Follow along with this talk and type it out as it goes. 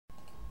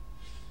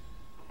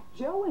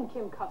Joe and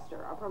Kim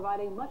Custer are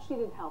providing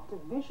much-needed help to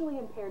visually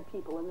impaired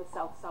people in the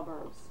south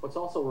suburbs. What's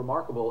also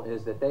remarkable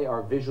is that they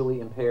are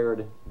visually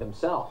impaired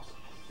themselves.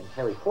 And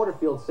Harry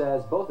Porterfield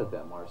says both of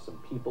them are some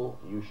people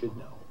you should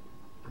know.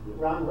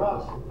 Ron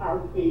Ross,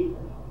 RP,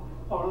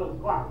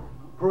 Orland Park.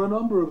 For a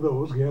number of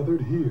those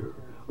gathered here,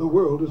 the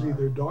world is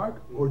either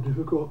dark or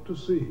difficult to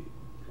see.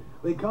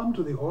 They come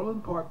to the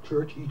Orland Park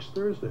Church each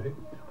Thursday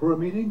for a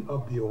meeting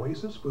of the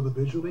Oasis for the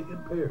Visually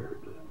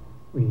Impaired.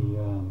 We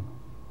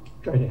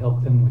try to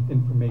help them with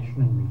information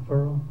and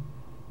referral.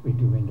 We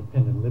do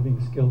independent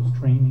living skills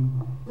training.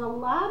 There's a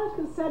lot of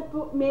cassette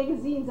book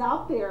magazines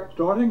out there.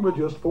 Starting with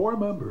just 4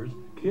 members,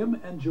 Kim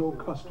and Joe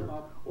Custer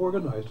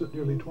organized it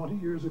nearly 20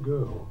 years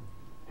ago.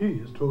 He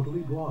is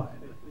totally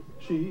blind.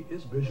 She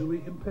is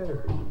visually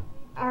impaired.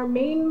 Our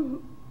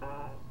main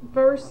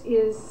verse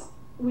is,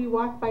 we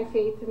walk by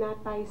faith and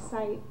not by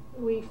sight.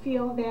 We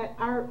feel that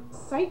our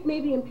sight may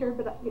be impaired,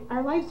 but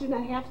our lives do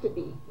not have to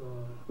be.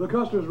 The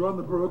Custers run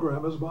the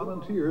program as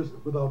volunteers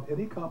without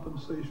any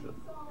compensation.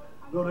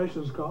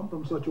 Donations come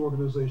from such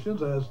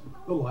organizations as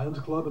the Lions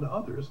Club and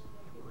others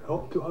who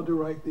help to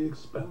underwrite the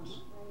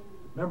expense.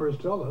 Members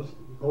tell us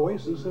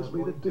Oasis has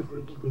made a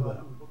difference for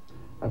them.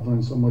 I've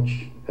learned so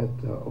much at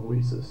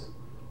Oasis,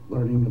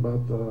 learning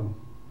about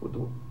with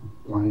the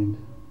blind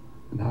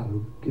and how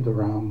to get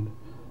around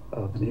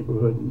the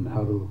neighborhood and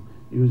how to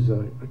use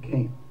a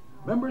cane.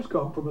 Members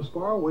come from as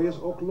far away as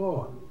Oak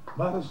Lawn,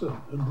 Madison,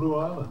 and Blue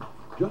Island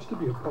just to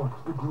be a part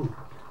of the group.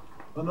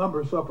 A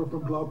number suffer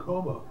from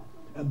glaucoma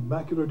and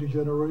macular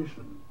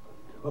degeneration.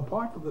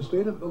 Apart from the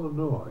state of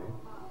Illinois,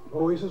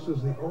 Oasis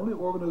is the only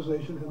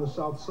organization in the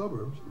south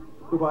suburbs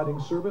providing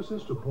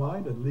services to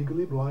blind and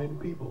legally blind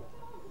people.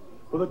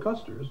 For the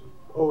Custers,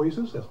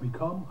 Oasis has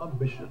become a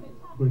mission.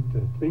 With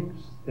the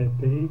things that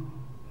they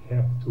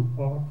have to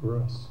offer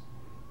us,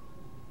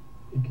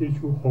 it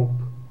gives you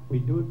hope. We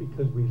do it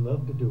because we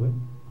love to do it.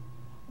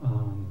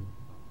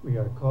 We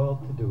are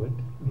called to do it.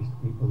 At least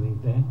we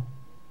believe that.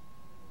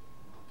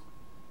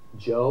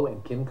 Joe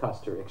and Kim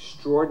Custer,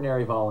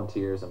 extraordinary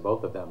volunteers, and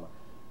both of them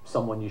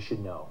someone you should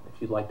know.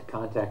 If you'd like to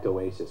contact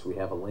Oasis, we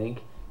have a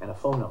link and a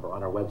phone number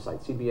on our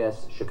website,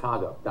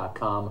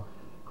 cbschicago.com.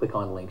 Click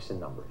on links and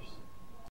numbers.